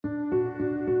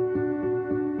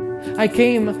I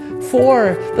came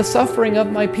for the suffering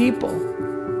of my people.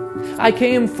 I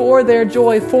came for their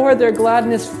joy, for their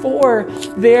gladness, for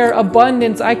their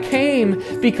abundance. I came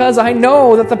because I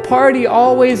know that the party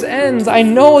always ends. I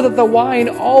know that the wine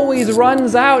always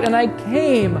runs out, and I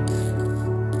came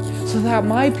so that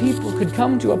my people could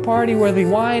come to a party where the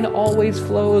wine always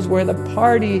flows, where the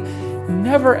party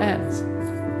never ends.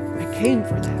 I came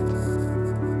for that.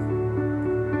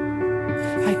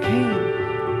 I came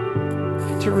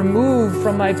to remove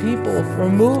from my people,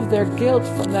 remove their guilt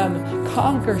from them,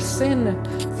 conquer sin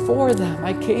for them.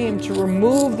 I came to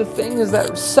remove the things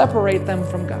that separate them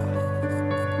from God.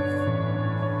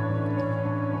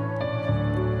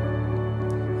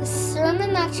 The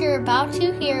sermon that you're about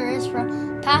to hear is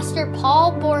from Pastor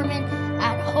Paul Borman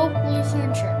at Hope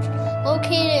Lutheran Church,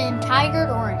 located in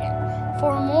Tigard, Oregon.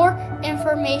 For more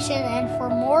information and for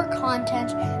more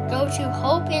content, go to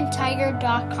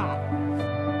hopeintigard.com.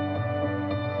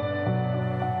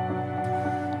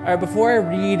 All right, before I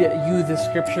read you the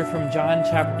scripture from John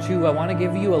chapter 2, I want to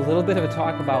give you a little bit of a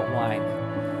talk about wine.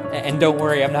 And don't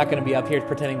worry, I'm not going to be up here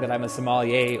pretending that I'm a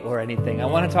sommelier or anything. I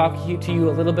want to talk to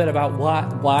you a little bit about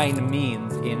what wine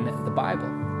means in the Bible.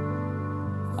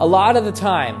 A lot of the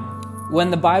time,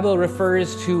 when the Bible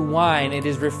refers to wine, it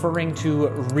is referring to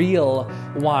real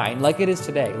wine, like it is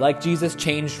today. Like Jesus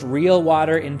changed real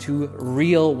water into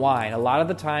real wine. A lot of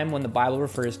the time when the Bible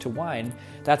refers to wine,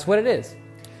 that's what it is.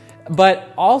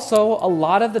 But also, a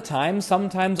lot of the time,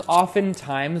 sometimes,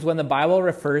 oftentimes, when the Bible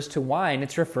refers to wine,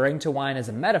 it's referring to wine as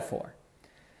a metaphor.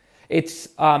 It's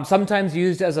sometimes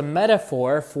used as a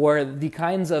metaphor for the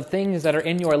kinds of things that are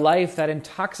in your life that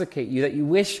intoxicate you, that you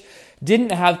wish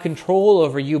didn't have control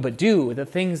over you but do, the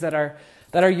things that are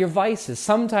your vices.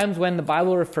 Sometimes when the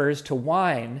Bible refers to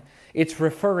wine, it's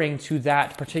referring to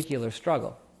that particular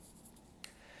struggle.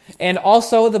 And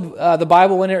also, the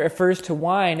Bible, when it refers to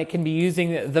wine, it can be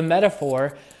using the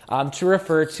metaphor to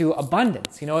refer to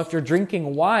abundance. You know, if you're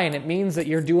drinking wine, it means that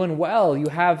you're doing well. You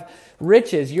have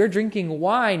riches. You're drinking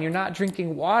wine. You're not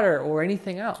drinking water or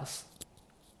anything else.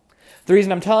 The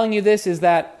reason I'm telling you this is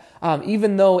that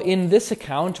even though in this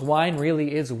account wine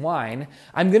really is wine,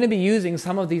 I'm going to be using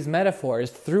some of these metaphors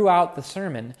throughout the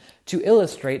sermon to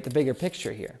illustrate the bigger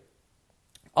picture here.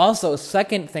 Also,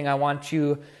 second thing I want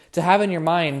you to have in your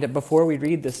mind before we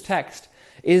read this text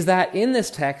is that in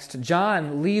this text,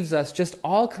 John leaves us just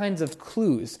all kinds of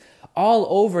clues all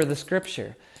over the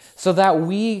scripture so that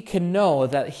we can know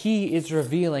that he is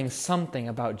revealing something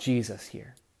about Jesus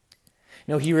here.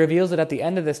 You know, he reveals it at the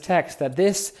end of this text that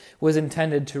this was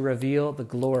intended to reveal the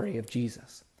glory of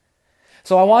Jesus.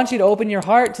 So I want you to open your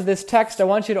heart to this text. I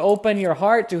want you to open your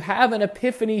heart to have an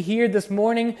epiphany here this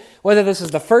morning, whether this is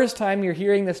the first time you're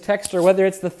hearing this text or whether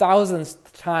it's the 1,000th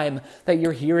time that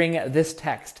you're hearing this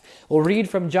text. We'll read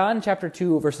from John chapter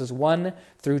 2, verses 1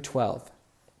 through 12.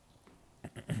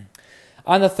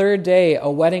 On the third day, a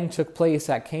wedding took place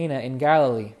at Cana in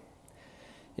Galilee.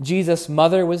 Jesus'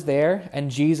 mother was there,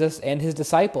 and Jesus and his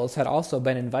disciples had also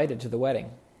been invited to the wedding.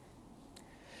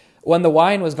 When the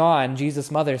wine was gone,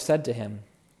 Jesus' mother said to him,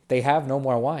 "They have no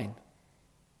more wine."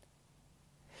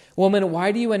 "Woman,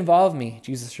 why do you involve me?"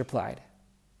 Jesus replied.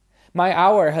 "My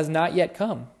hour has not yet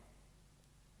come."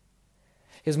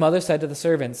 His mother said to the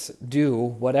servants, "Do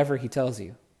whatever he tells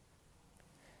you."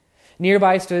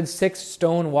 Nearby stood 6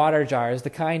 stone water jars,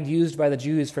 the kind used by the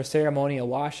Jews for ceremonial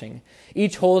washing,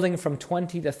 each holding from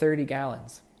 20 to 30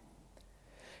 gallons.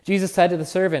 Jesus said to the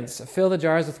servants, "Fill the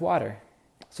jars with water."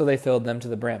 So they filled them to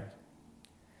the brim.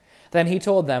 Then he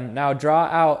told them, "Now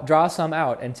draw some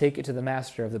out and take it to the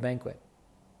master of the banquet."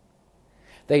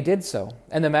 They did so,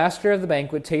 and the master of the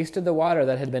banquet tasted the water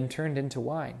that had been turned into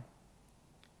wine.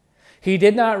 He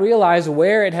did not realize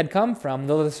where it had come from,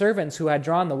 though the servants who had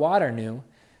drawn the water knew.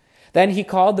 Then he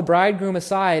called the bridegroom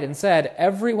aside and said,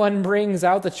 "Everyone brings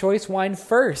out the choice wine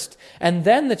first, and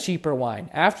then the cheaper wine,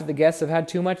 after the guests have had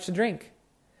too much to drink.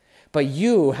 But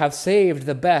you have saved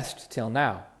the best till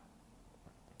now."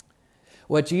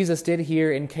 What Jesus did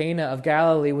here in Cana of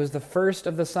Galilee was the first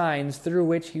of the signs through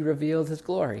which he revealed his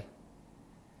glory.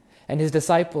 And his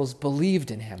disciples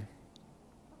believed in him.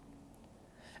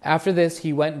 After this,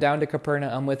 he went down to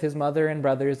Capernaum with his mother and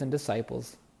brothers and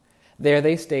disciples. There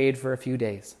they stayed for a few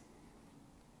days.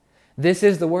 This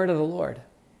is the word of the Lord.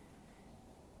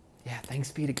 Yeah,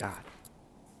 thanks be to God.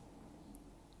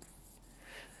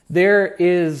 There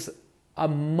is a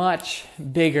much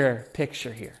bigger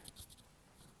picture here.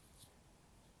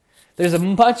 There's a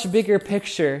much bigger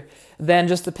picture than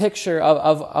just the picture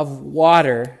of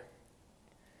water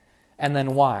and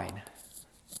then wine.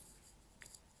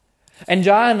 And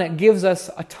John gives us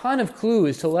a ton of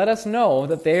clues to let us know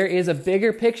that there is a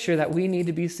bigger picture that we need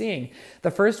to be seeing.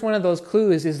 The first one of those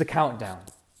clues is the countdown,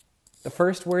 the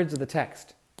first words of the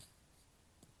text.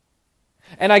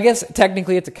 And I guess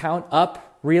technically it's a count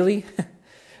up, really,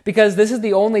 because this is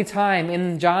the only time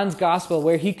in John's gospel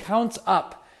where he counts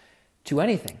up to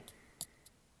anything.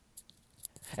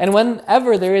 And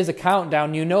whenever there is a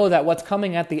countdown, you know that what's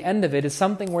coming at the end of it is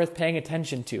something worth paying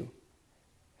attention to.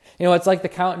 You know, it's like the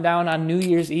countdown on New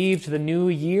Year's Eve to the new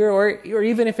year, or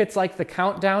even if it's like the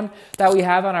countdown that we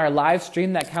have on our live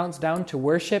stream that counts down to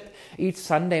worship each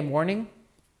Sunday morning.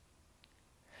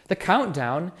 The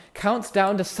countdown counts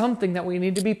down to something that we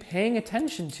need to be paying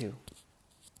attention to.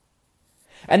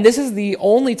 And this is the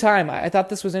only time, I thought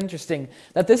this was interesting,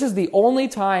 that this is the only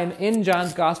time in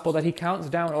John's gospel that he counts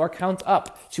down or counts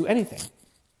up to anything.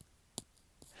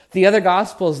 The other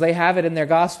gospels, they have it in their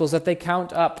gospels that they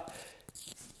count up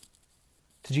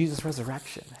to Jesus'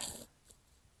 resurrection.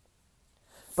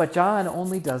 But John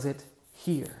only does it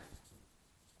here.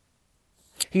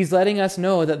 He's letting us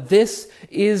know that this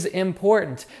is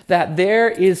important, that there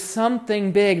is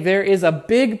something big, there is a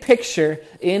big picture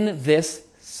in this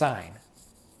sign.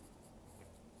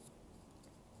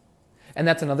 And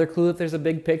that's another clue that there's a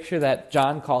big picture, that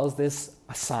John calls this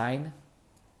a sign.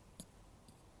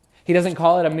 He doesn't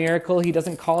call it a miracle, he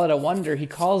doesn't call it a wonder, he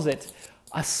calls it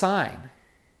a sign.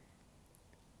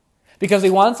 Because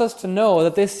he wants us to know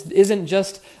that this isn't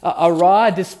just a raw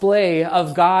display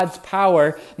of God's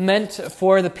power meant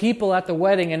for the people at the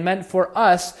wedding and meant for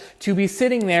us to be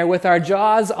sitting there with our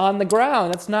jaws on the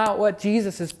ground. That's not what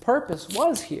Jesus' purpose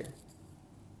was here.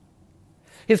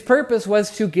 His purpose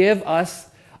was to give us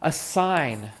a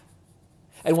sign.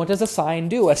 And what does a sign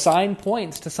do? A sign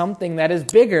points to something that is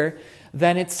bigger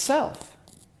than itself.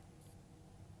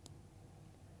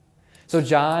 So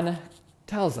John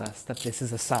tells us that this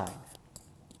is a sign.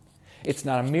 It's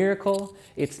not a miracle,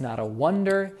 it's not a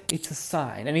wonder, it's a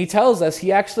sign. And he tells us,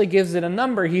 he actually gives it a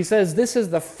number. He says this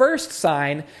is the first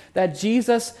sign that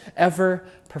Jesus ever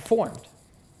performed.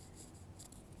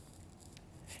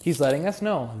 He's letting us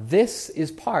know this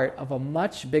is part of a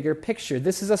much bigger picture.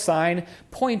 This is a sign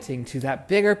pointing to that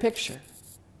bigger picture.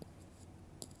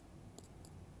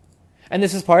 And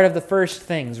this is part of the first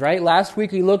things, right? Last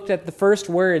week we looked at the first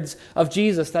words of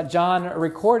Jesus that John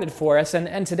recorded for us.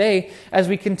 And today, as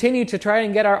we continue to try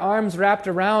and get our arms wrapped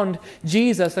around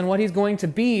Jesus and what he's going to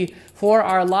be for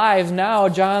our lives, now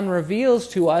John reveals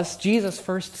to us Jesus'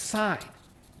 first sign.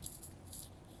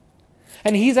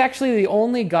 And he's actually the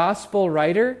only gospel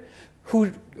writer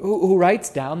who writes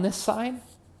down this sign.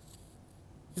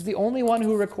 He's the only one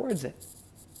who records it.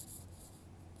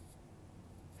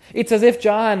 It's as if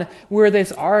John were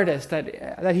this artist,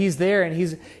 that he's there and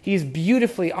he's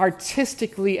beautifully,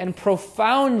 artistically, and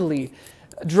profoundly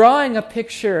drawing a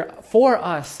picture for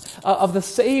us of the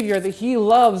Savior that he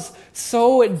loves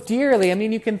so dearly. I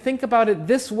mean, you can think about it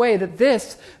this way, that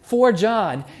this, for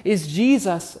John, is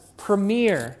Jesus'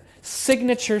 premier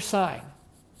signature sign.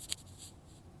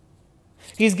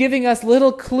 He's giving us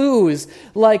little clues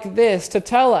like this to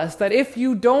tell us that if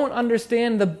you don't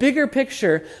understand the bigger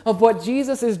picture of what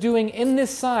Jesus is doing in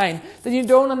this sign, then you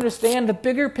don't understand the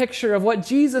bigger picture of what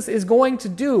Jesus is going to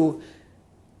do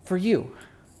for you.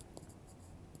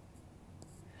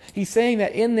 He's saying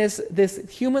that in this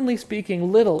humanly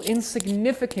speaking, little,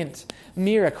 insignificant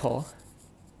miracle,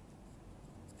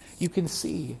 you can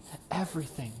see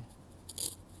everything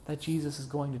that Jesus is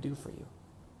going to do for you.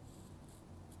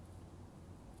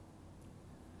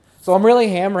 So I'm really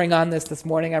hammering on this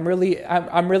morning. I'm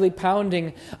really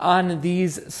pounding on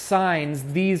these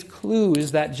signs, these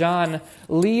clues that John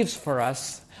leaves for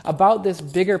us about this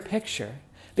bigger picture.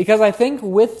 Because I think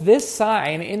with this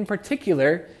sign in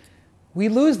particular, we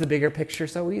lose the bigger picture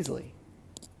so easily.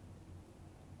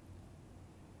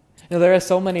 You know, there are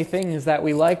so many things that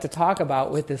we like to talk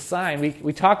about with this sign.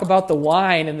 We talk about the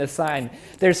wine in this sign.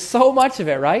 There's so much of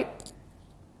it, right?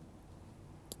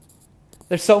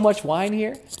 There's so much wine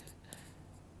here.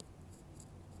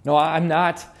 No, I'm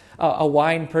not a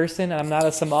wine person. I'm not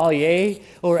a sommelier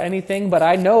or anything, but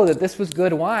I know that this was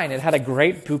good wine. It had a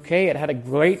great bouquet. It had a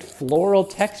great floral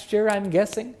texture, I'm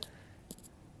guessing.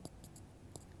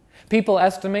 People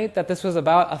estimate that this was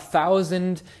about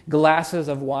 1,000 glasses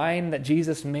of wine that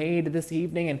Jesus made this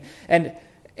evening,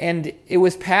 and it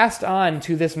was passed on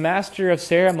to this master of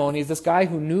ceremonies, this guy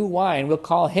who knew wine. We'll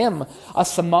call him a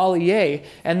sommelier,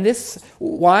 and this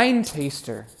wine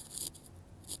taster,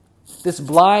 this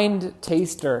blind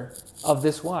taster of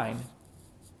this wine,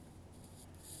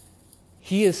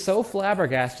 he is so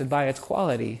flabbergasted by its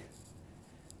quality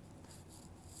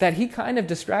that he kind of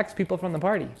distracts people from the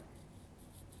party.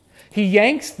 He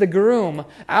yanks the groom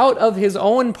out of his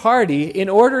own party in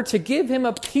order to give him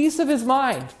a piece of his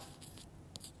mind.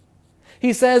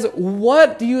 He says,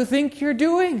 "What do you think you're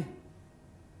doing?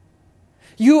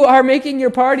 You are making your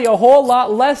party a whole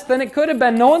lot less than it could have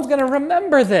been. No one's going to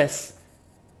remember this.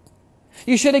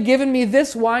 You should have given me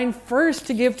this wine first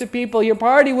to give to people. Your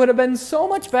party would have been so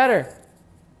much better."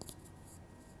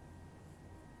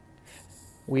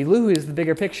 We lose the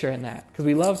bigger picture in that because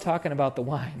we love talking about the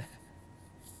wine.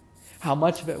 How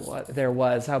much of it there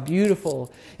was, how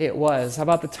beautiful it was, how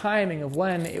about the timing of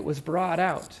when it was brought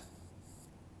out.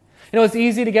 It's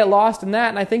easy to get lost in that,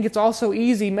 and I think it's also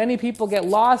easy, many people get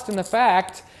lost in the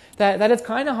fact that it's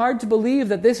kind of hard to believe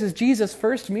that this is Jesus'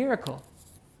 first miracle.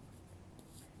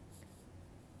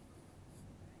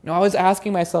 I was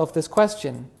asking myself this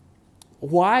question: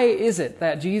 why is it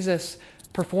that Jesus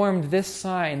performed this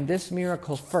sign, this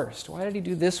miracle first? Why did he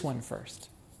do this one first?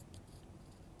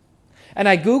 And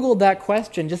I Googled that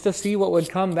question just to see what would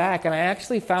come back, and I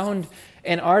actually found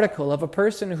an article of a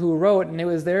person who wrote, and it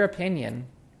was their opinion,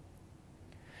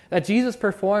 that Jesus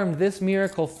performed this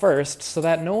miracle first so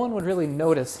that no one would really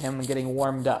notice him getting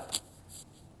warmed up.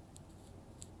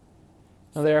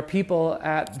 Now, there are people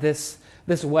at this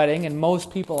wedding, and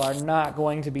most people are not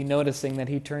going to be noticing that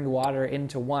he turned water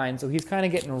into wine, so he's kind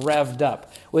of getting revved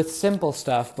up with simple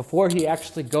stuff before he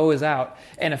actually goes out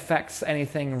and affects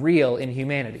anything real in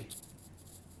humanity.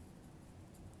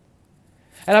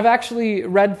 And I've actually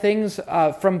read things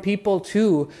from people,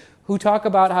 too, who talk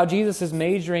about how Jesus is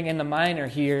majoring in the minor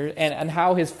here and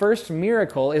how his first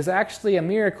miracle is actually a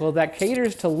miracle that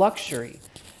caters to luxury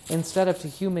instead of to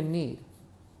human need.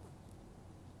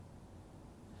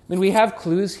 We have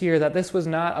clues here that this was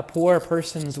not a poor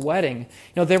person's wedding.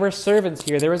 There were servants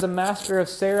here. There was a master of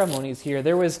ceremonies here.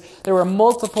 There were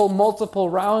multiple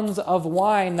rounds of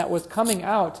wine that was coming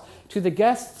out to the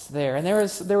guests there. And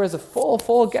there was a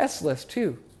full guest list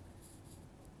too.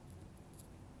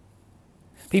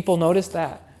 People noticed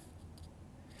that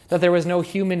there was no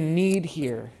human need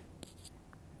here.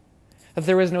 That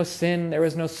there was no sin, there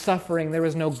was no suffering, there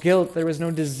was no guilt, there was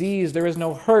no disease, there was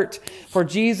no hurt for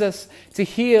Jesus to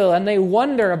heal. And they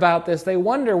wonder about this. They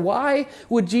wonder, why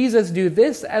would Jesus do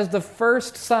this as the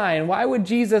first sign? Why would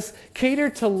Jesus cater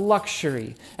to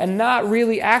luxury and not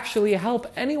really actually help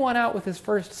anyone out with his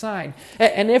first sign?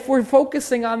 And if we're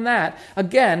focusing on that,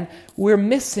 again, we're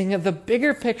missing the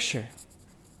bigger picture.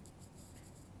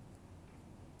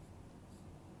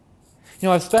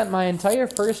 I've spent my entire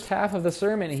first half of the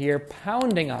sermon here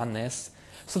pounding on this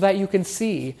so that you can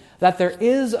see that there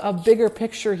is a bigger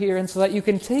picture here and so that you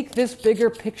can take this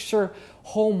bigger picture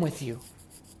home with you.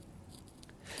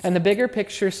 And the bigger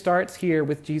picture starts here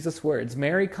with Jesus' words.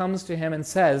 Mary comes to him and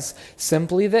says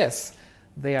simply this: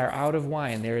 "They are out of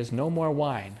wine. There is no more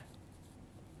wine."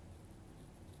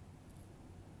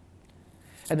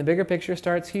 And the bigger picture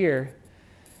starts here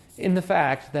in the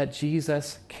fact that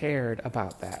Jesus cared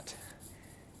about that.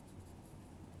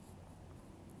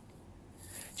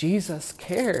 Jesus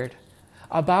cared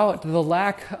about the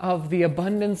lack of the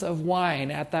abundance of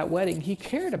wine at that wedding. He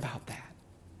cared about that.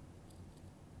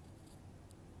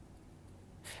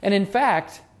 And in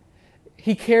fact,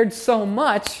 he cared so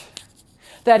much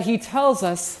that he tells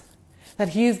us that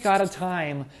he's got a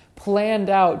time planned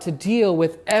out to deal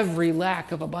with every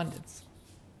lack of abundance.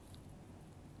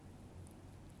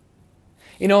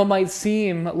 It might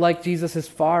seem like Jesus is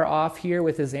far off here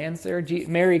with his answer.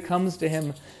 Mary comes to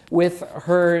him with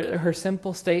her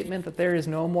simple statement that there is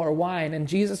no more wine. And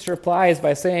Jesus replies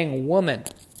by saying, "Woman."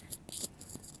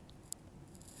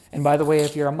 And by the way,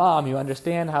 if you're a mom, you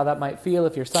understand how that might feel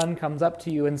if your son comes up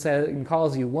to you and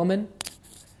calls you woman.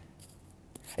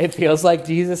 It feels like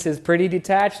Jesus is pretty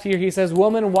detached here. He says,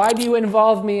 "Woman, why do you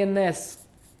involve me in this?"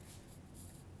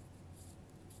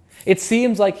 It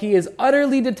seems like he is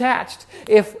utterly detached.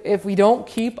 If we don't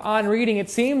keep on reading, it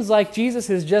seems like Jesus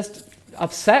is just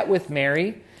upset with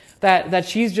Mary, that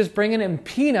she's just bringing him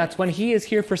peanuts when he is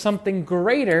here for something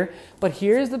greater. But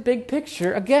here's the big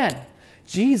picture again.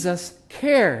 Jesus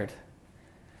cared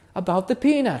about the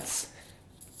peanuts.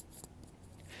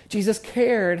 Jesus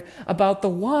cared about the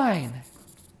wine.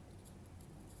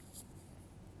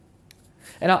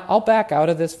 And I'll back out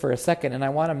of this for a second, and I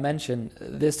want to mention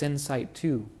this insight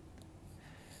too.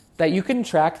 That you can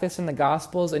track this in the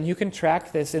Gospels, and you can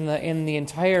track this in the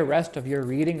entire rest of your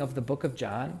reading of the book of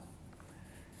John.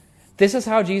 This is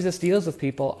how Jesus deals with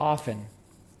people often.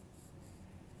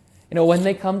 When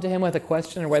they come to him with a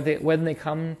question, or when they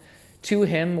come to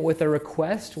him with a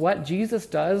request, what Jesus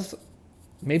does,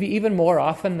 maybe even more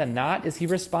often than not, is he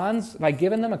responds by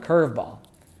giving them a curveball.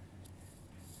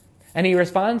 And he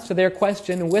responds to their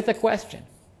question with a question.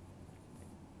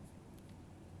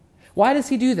 Why does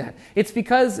he do that? It's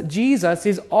because Jesus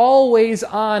is always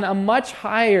on a much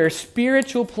higher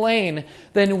spiritual plane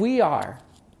than we are.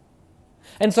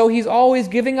 And so he's always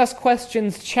giving us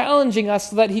questions, challenging us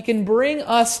so that he can bring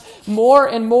us more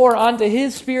and more onto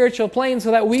his spiritual plane so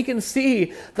that we can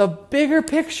see the bigger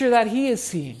picture that he is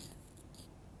seeing.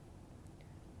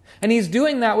 And he's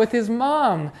doing that with his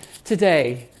mom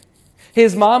today.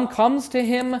 His mom comes to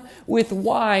him with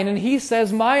wine, and he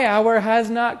says, "My hour has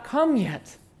not come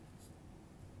yet."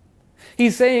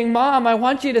 He's saying, "Mom, I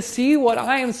want you to see what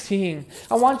I am seeing.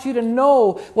 I want you to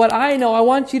know what I know. I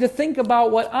want you to think about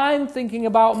what I'm thinking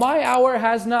about. My hour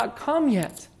has not come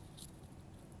yet."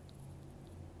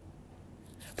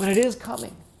 But it is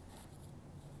coming.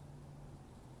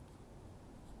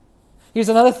 Here's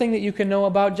another thing that you can know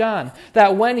about John,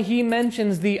 that when he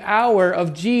mentions the hour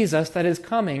of Jesus that is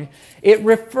coming, it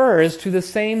refers to the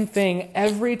same thing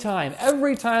every time.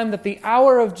 Every time that the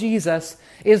hour of Jesus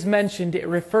is mentioned, it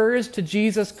refers to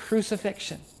Jesus'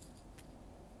 crucifixion.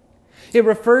 It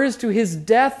refers to his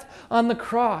death on the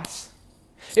cross.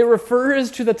 It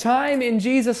refers to the time in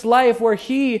Jesus' life where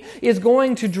he is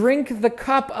going to drink the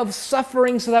cup of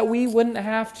suffering so that we wouldn't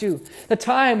have to. The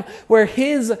time where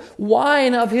his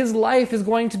wine of his life is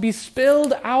going to be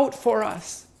spilled out for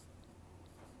us.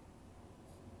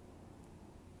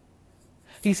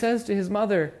 He says to his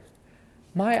mother,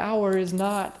 "My hour is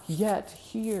not yet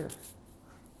here."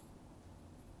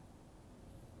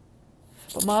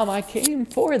 But Mom, I came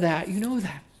for that. You know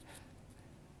that.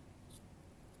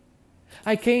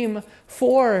 I came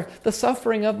for the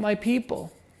suffering of my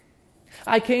people.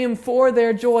 I came for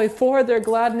their joy, for their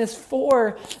gladness,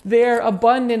 for their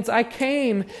abundance. I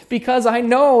came because I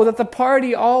know that the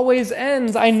party always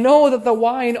ends. I know that the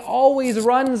wine always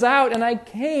runs out. And I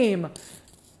came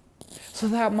so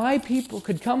that my people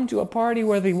could come to a party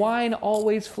where the wine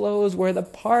always flows, where the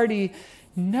party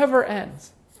never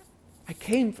ends. I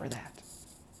came for that.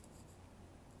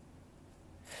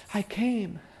 I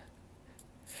came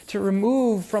to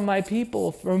remove from my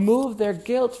people, remove their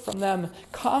guilt from them,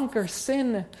 conquer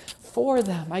sin for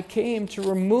them. I came to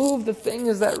remove the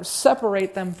things that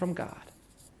separate them from God.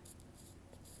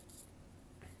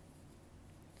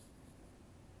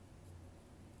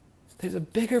 There's a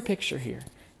bigger picture here.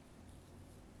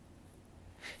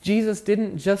 Jesus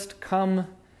didn't just come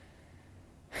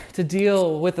to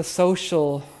deal with a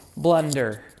social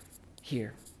blunder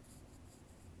here.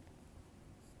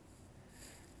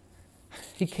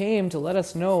 He came to let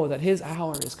us know that his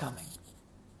hour is coming.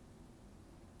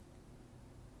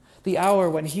 The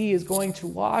hour when he is going to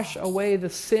wash away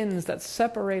the sins that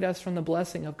separate us from the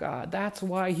blessing of God. That's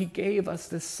why he gave us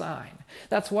this sign.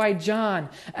 That's why John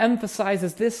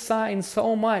emphasizes this sign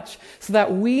so much, so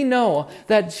that we know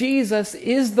that Jesus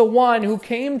is the one who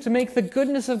came to make the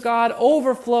goodness of God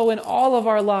overflow in all of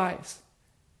our lives.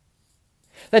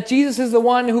 That Jesus is the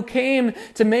one who came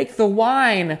to make the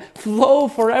wine flow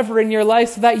forever in your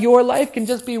life so that your life can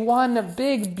just be one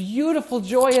big, beautiful,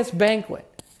 joyous banquet.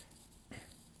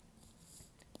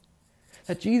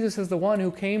 That Jesus is the one who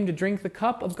came to drink the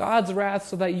cup of God's wrath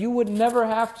so that you would never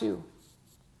have to.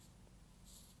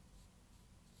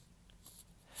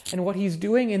 And what he's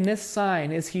doing in this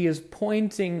sign is he is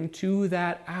pointing to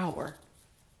that hour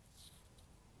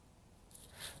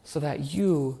so that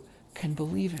you can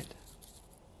believe it.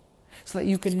 So that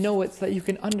you can know it, so that you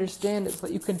can understand it, so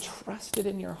that you can trust it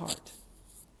in your heart.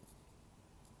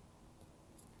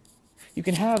 You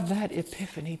can have that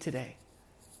epiphany today.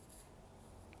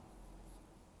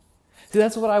 See,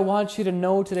 that's what I want you to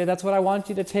know today. That's what I want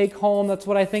you to take home. That's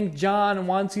what I think John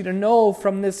wants you to know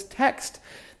from this text.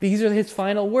 These are his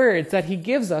final words that he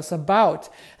gives us about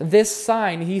this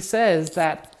sign. He says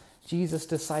that Jesus'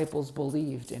 disciples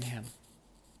believed in him.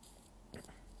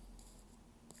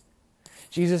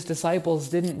 Jesus' disciples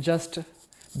didn't just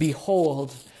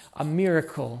behold a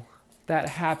miracle that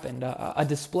happened, a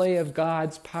display of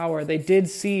God's power. They did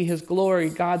see his glory.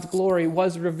 God's glory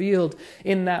was revealed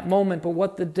in that moment. But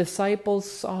what the disciples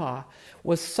saw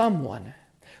was someone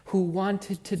who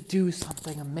wanted to do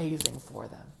something amazing for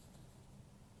them.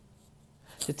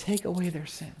 To take away their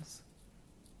sins.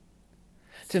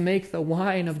 To make the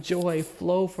wine of joy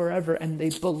flow forever. And they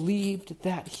believed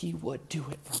that he would do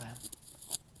it for them.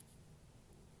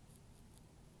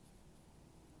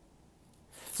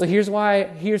 So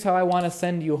here's how I want to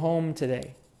send you home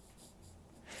today.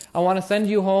 I want to send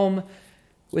you home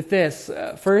with this.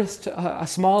 First, a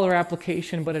smaller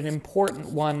application, but an important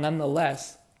one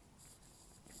nonetheless.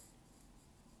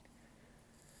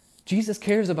 Jesus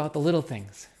cares about the little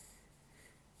things.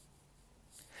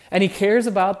 And he cares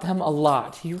about them a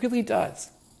lot. He really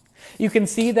does. You can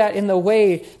see that in the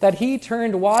way that he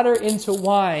turned water into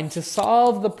wine to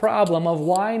solve the problem of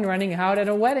wine running out at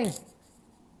a wedding.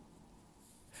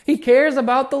 He cares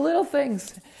about the little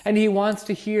things, and he wants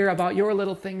to hear about your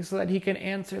little things so that he can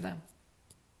answer them.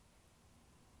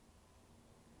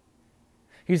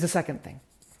 Here's the second thing.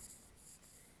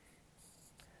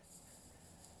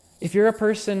 If you're a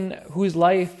person whose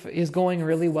life is going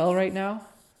really well right now,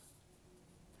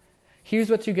 here's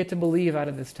what you get to believe out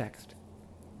of this text.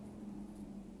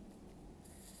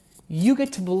 You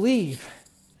get to believe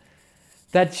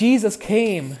that Jesus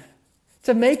came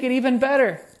to make it even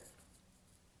better.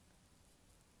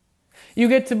 You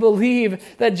get to believe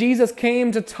that Jesus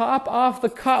came to top off the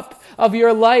cup of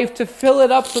your life, to fill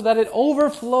it up so that it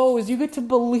overflows. You get to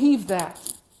believe that.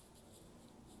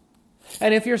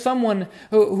 And if you're someone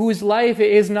whose life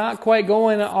is not quite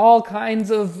going all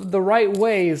kinds of the right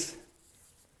ways,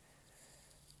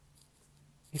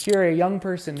 if you're a young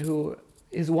person who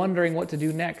is wondering what to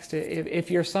do next, if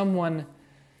you're someone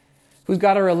who's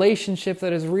got a relationship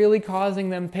that is really causing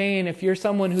them pain, if you're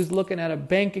someone who's looking at a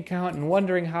bank account and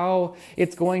wondering how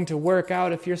it's going to work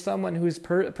out, if you're someone whose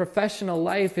professional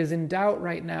life is in doubt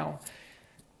right now,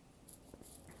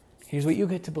 here's what you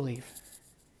get to believe.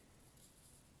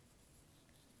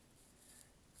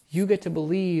 You get to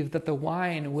believe that the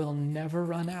wine will never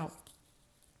run out.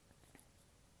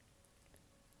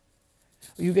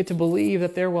 You get to believe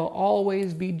that there will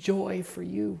always be joy for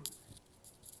you.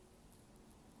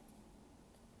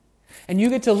 And you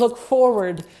get to look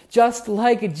forward, just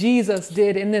like Jesus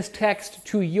did in this text,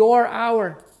 to your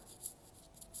hour.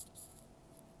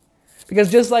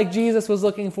 Because just like Jesus was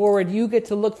looking forward, you get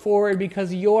to look forward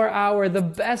because your hour, the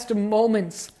best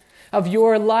moments of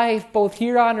your life, both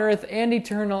here on earth and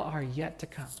eternal, are yet to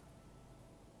come.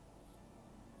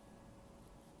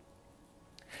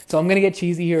 So I'm going to get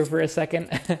cheesy here for a second.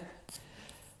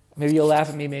 Maybe you'll laugh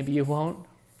at me, maybe you won't.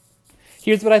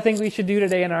 Here's what I think we should do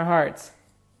today in our hearts.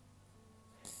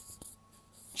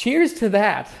 Cheers to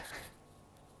that.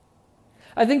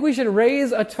 I think we should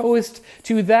raise a toast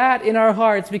to that in our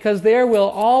hearts, because there will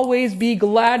always be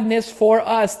gladness for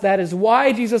us. That is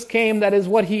why Jesus came. That is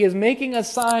what he is making a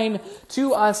sign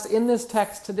to us in this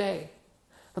text today.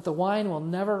 That the wine will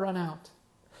never run out.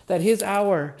 That his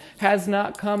hour has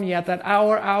not come yet. That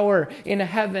our hour in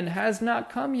heaven has not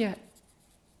come yet.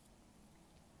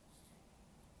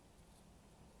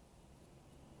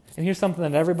 And here's something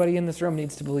that everybody in this room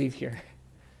needs to believe here.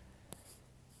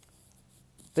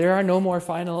 There are no more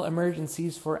final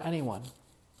emergencies for anyone.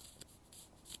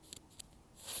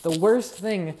 The worst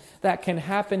thing that can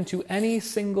happen to any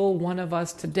single one of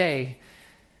us today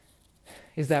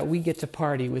is that we get to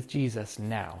party with Jesus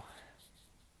now.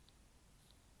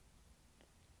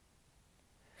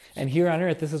 And here on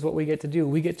earth, this is what we get to do.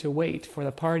 We get to wait for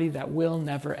the party that will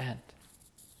never end.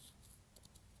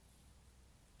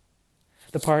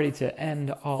 The party to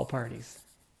end all parties.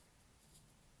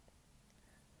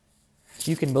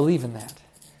 You can believe in that.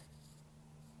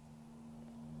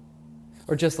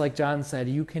 Or just like John said,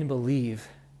 you can believe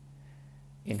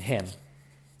in him.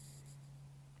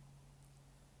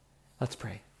 Let's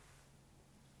pray.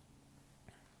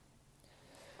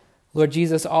 Lord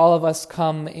Jesus, all of us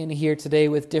come in here today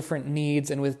with different needs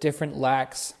and with different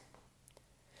lacks.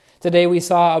 Today we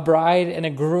saw a bride and a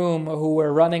groom who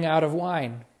were running out of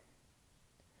wine.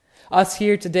 Us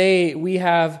here today, we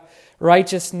have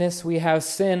righteousness, we have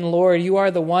sin. Lord, you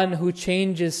are the one who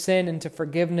changes sin into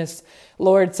forgiveness.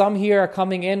 Lord, some here are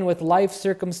coming in with life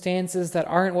circumstances that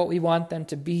aren't what we want them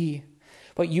to be,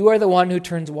 but you are the one who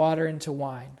turns water into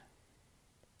wine.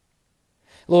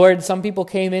 Lord, some people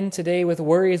came in today with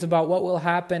worries about what will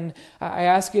happen. I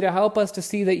ask you to help us to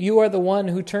see that you are the one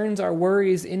who turns our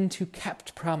worries into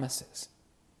kept promises.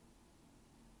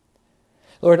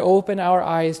 Lord, open our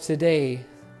eyes today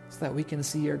so that we can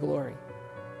see your glory.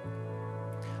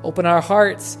 Open our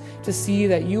hearts to see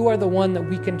that you are the one that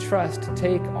we can trust to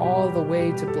take all the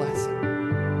way to blessing.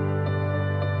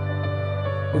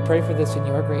 We pray for this in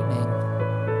your great name.